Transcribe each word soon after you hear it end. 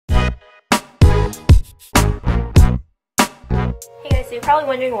So you're probably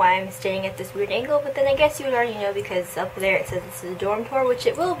wondering why I'm staying at this weird angle, but then I guess you would already know because up there it says this is a dorm tour, which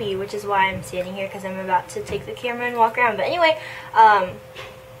it will be, which is why I'm standing here, because I'm about to take the camera and walk around. But anyway,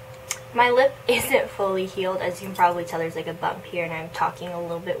 my lip isn't fully healed. As you can probably tell, there's like a bump here, and I'm talking a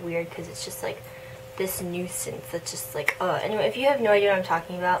little bit weird because it's just like this nuisance that's just like, Anyway, if you have no idea what I'm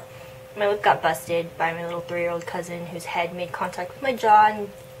talking about, my lip got busted by my little 3-year-old cousin whose head made contact with my jaw and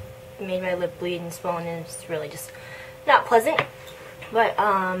made my lip bleed and swollen, and it's really just not pleasant. But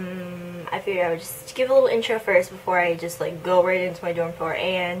I figured I would just give a little intro first before I just like go right into my dorm tour,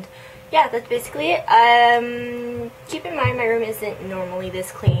 and yeah, that's basically it. Keep in mind my room isn't normally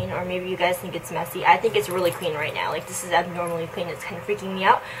this clean, or maybe you guys think it's messy. I think it's really clean right now. Like, this is abnormally clean. It's kind of freaking me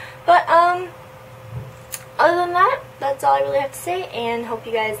out. But other than that, that's all I really have to say, and hope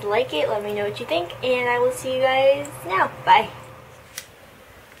you guys like it. Let me know what you think, and I will see you guys now. Bye.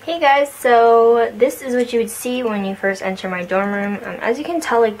 Hey guys, so this is what you would see when you first enter my dorm room. As you can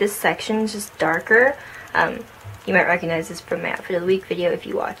tell, like, this section is just darker. You might recognize this from my outfit of the week video if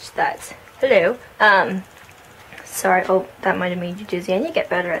you watched that. Hello. Sorry, that might have made you dizzy. I need to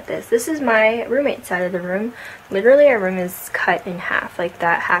get better at this. This is my roommate's side of the room. Literally, our room is cut in half. Like,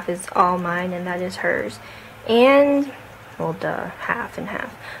 that half is all mine and that is hers. And, well, duh, half and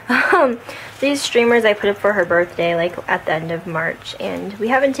half. These streamers I put up for her birthday, like, at the end of March, and we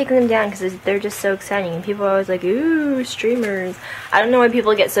haven't taken them down because they're just so exciting, and people are always like, ooh, streamers. I don't know why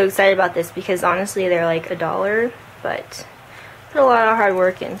people get so excited about this, because honestly they're like $1, but I put a lot of hard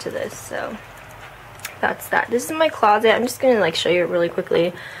work into this, so that's that. This is my closet. I'm just gonna like show you it really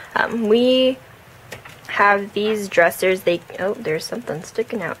quickly. We have these dressers. Oh, there's something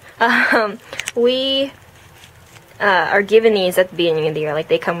sticking out. We are given these at the beginning of the year. Like,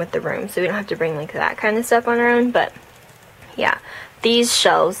 they come with the room, so we don't have to bring like that kind of stuff on our own. But yeah, these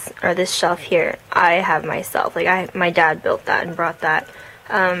shelves, or this shelf here, I have myself. Like, my dad built that and brought that.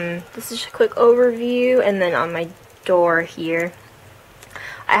 This is just a quick overview, and then on my door here,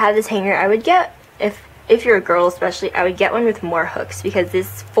 I have this hanger. I would get, if you're a girl especially, I would get one with more hooks, because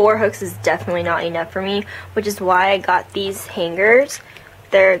this 4 hooks is definitely not enough for me, which is why I got these hangers.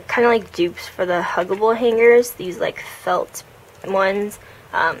 They're kind of like dupes for the huggable hangers, these like felt ones,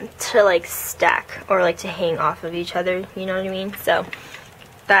 to like stack or like to hang off of each other, you know what I mean? So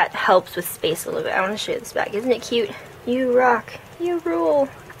that helps with space a little bit. I want to show you this back. Isn't it cute? You rock. You rule.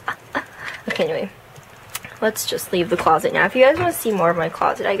 Okay, anyway. Let's just leave the closet now. If you guys want to see more of my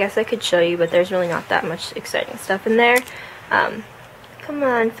closet, I guess I could show you, but there's really not that much exciting stuff in there. Come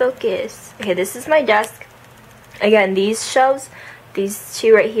on, focus. Okay, this is my desk. Again, these shelves, these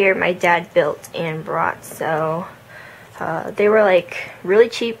 2 right here, my dad built and brought, so they were like really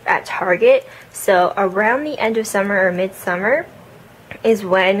cheap at Target. So around the end of summer or midsummer is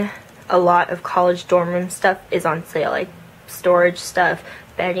when a lot of college dorm room stuff is on sale, like storage stuff,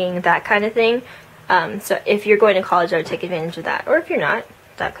 bedding, that kind of thing. So if you're going to college, I would take advantage of that. Or if you're not,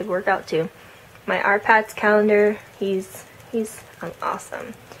 that could work out too. My RPATS calendar, he's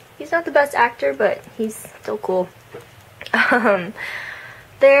awesome. He's not the best actor, but he's still cool.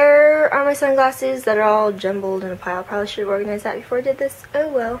 There are my sunglasses that are all jumbled in a pile. Probably should have organized that before I did this. Oh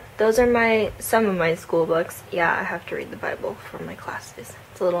well. Those are some of my school books. Yeah, I have to read the Bible for my classes.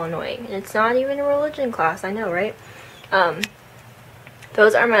 It's a little annoying. And it's not even a religion class, I know, right?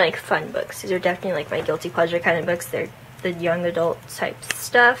 Those are my like fun books. These are definitely like my guilty pleasure kind of books. They're the young adult type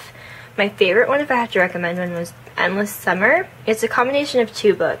stuff. My favorite one, if I have to recommend one, was Endless Summer. It's a combination of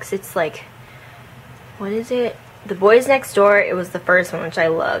 2 books. It's like, what is it? The Boys Next Door. It was the first one, which I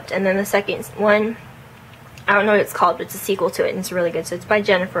loved. And then the second one, I don't know what it's called, but it's a sequel to it, and it's really good. So it's by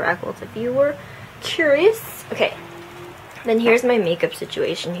Jennifer Eccles, if you were curious. Okay. Then here's my makeup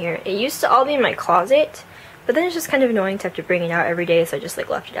situation here. It used to all be in my closet, but then it's just kind of annoying to have to bring it out every day, so I just like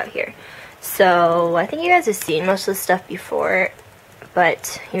left it out here. So I think you guys have seen most of this stuff before,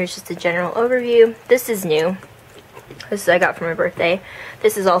 but here's just a general overview. This is new. This I got for my birthday.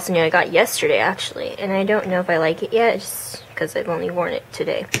 This is also new. I got yesterday, actually, and I don't know if I like it yet, just because I've only worn it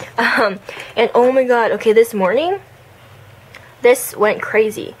today. And oh my god, okay, this morning, this went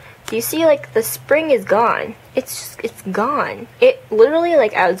crazy. Do you see, like, the spring is gone? It's gone. It literally,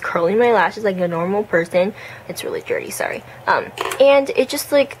 like, I was curling my lashes like a normal person. It's really dirty, sorry. And it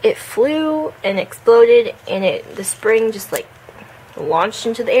just, like, it flew and exploded, and the spring just, like, launched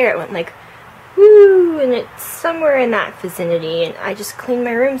into the air. It went, like, woo, and it's somewhere in that vicinity, and I just cleaned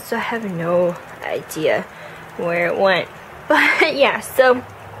my room, so I have no idea where it went. But, yeah, so,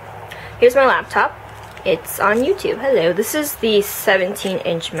 here's my laptop. It's on YouTube. Hello. This is the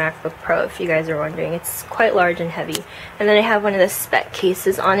 17-inch MacBook Pro, if you guys are wondering. It's quite large and heavy. And then I have one of the spec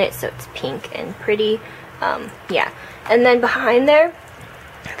cases on it, so it's pink and pretty. Yeah. And then behind there,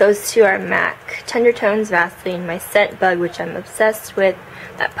 those two are MAC Tender Tones Vaseline, my scent bug, which I'm obsessed with.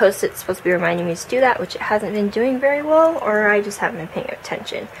 That post-it's supposed to be reminding me to do that, which it hasn't been doing very well, or I just haven't been paying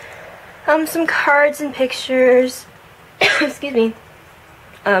attention. Some cards and pictures. Excuse me.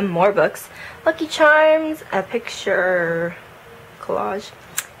 More books. Lucky Charms, a picture collage.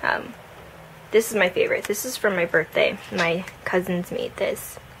 This is my favorite. This is from my birthday. My cousins made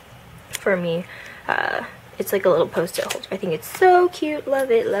this for me. It's like a little post-it holder. I think it's so cute. Love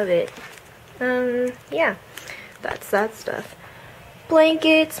it, love it. Yeah, that's that stuff.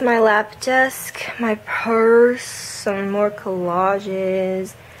 Blankets, my lap desk, my purse, some more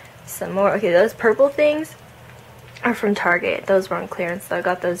collages, some more. Okay, those purple things are from Target. Those were on clearance, so I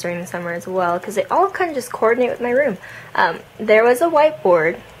got those during the summer as well because they all kind of just coordinate with my room. There was a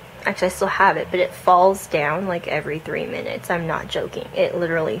whiteboard. Actually, I still have it, but it falls down like every 3 minutes. I'm not joking. It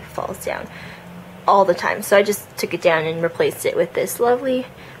literally falls down all the time. So I just took it down and replaced it with this lovely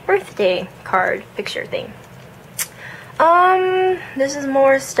birthday card picture thing. This is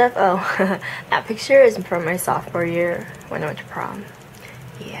more stuff. Oh, that picture is from my sophomore year when I went to prom.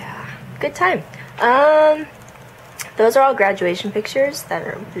 Yeah, good time. Those are all graduation pictures that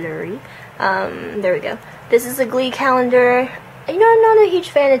are blurry. There we go. This is a Glee calendar. You know, I'm not a huge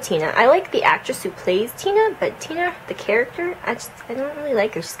fan of Tina. I like the actress who plays Tina, but Tina, the character, I don't really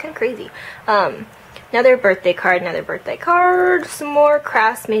like her. She's kind of crazy. Another birthday card, some more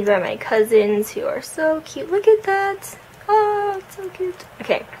crafts made by my cousins who are so cute. Look at that. Oh, it's so cute.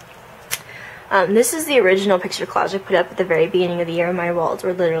 Okay. This is the original picture collage I put up at the very beginning of the year. My walls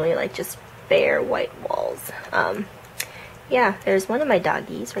were literally like just bare white walls. Yeah, there's one of my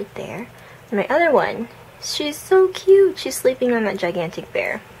doggies right there. And my other one, she's so cute. She's sleeping on that gigantic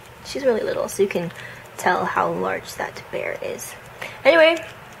bear. She's really little, so you can tell how large that bear is. Anyway,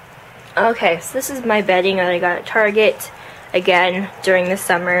 okay, so this is my bedding that I got at Target. Again, during the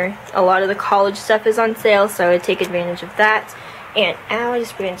summer, a lot of the college stuff is on sale, so I would take advantage of that. And, ow, I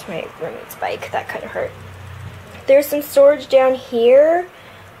just ran into my roommate's bike. That kind of hurt. There's some storage down here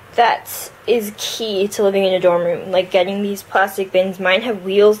that is key to living in a dorm room. Like, getting these plastic bins. Mine have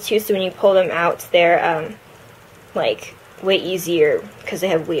wheels, too, so when you pull them out, they're, like, way easier because they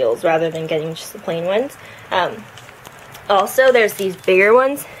have wheels rather than getting just the plain ones. Also, there's these bigger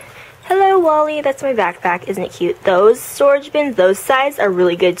ones. Hello, Wally. That's my backpack. Isn't it cute? Those storage bins, those size, are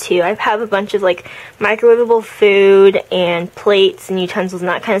really good, too. I have a bunch of, like, microwavable food and plates and utensils and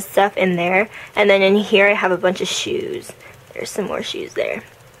that kind of stuff in there. And then in here, I have a bunch of shoes. There's some more shoes there.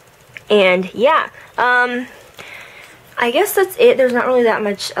 And, yeah. I guess that's it. There's not really that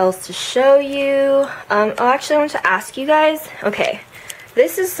much else to show you. Oh, actually, I want to ask you guys. Okay.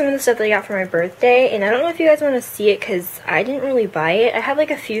 This is some of the stuff that I got for my birthday, and I don't know if you guys want to see it because I didn't really buy it. I have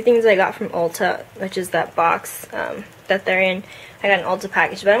like a few things I got from Ulta, which is that box that they're in. I got an Ulta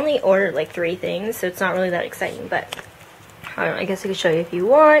package, but I only ordered like 3 things, so it's not really that exciting, but I don't know, I guess I could show you if you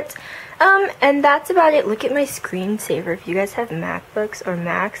want. And that's about it. Look at my screensaver. If you guys have MacBooks or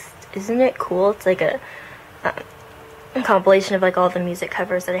Macs, isn't it cool? It's like a compilation of like all the music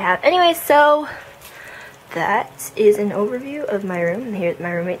covers that I have. Anyway, so that is an overview of my room. And here's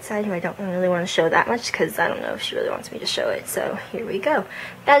my roommate's side, who I don't really want to show that much because I don't know if she really wants me to show it. So here we go.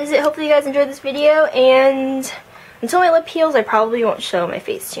 That is it. Hopefully you guys enjoyed this video, and until my lip heals, I probably won't show my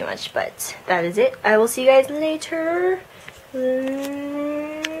face too much, but that is it. I will see you guys later.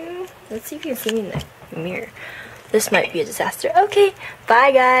 Let's see if you can see me in the mirror. This might be a disaster. Okay,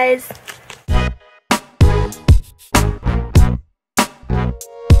 bye guys.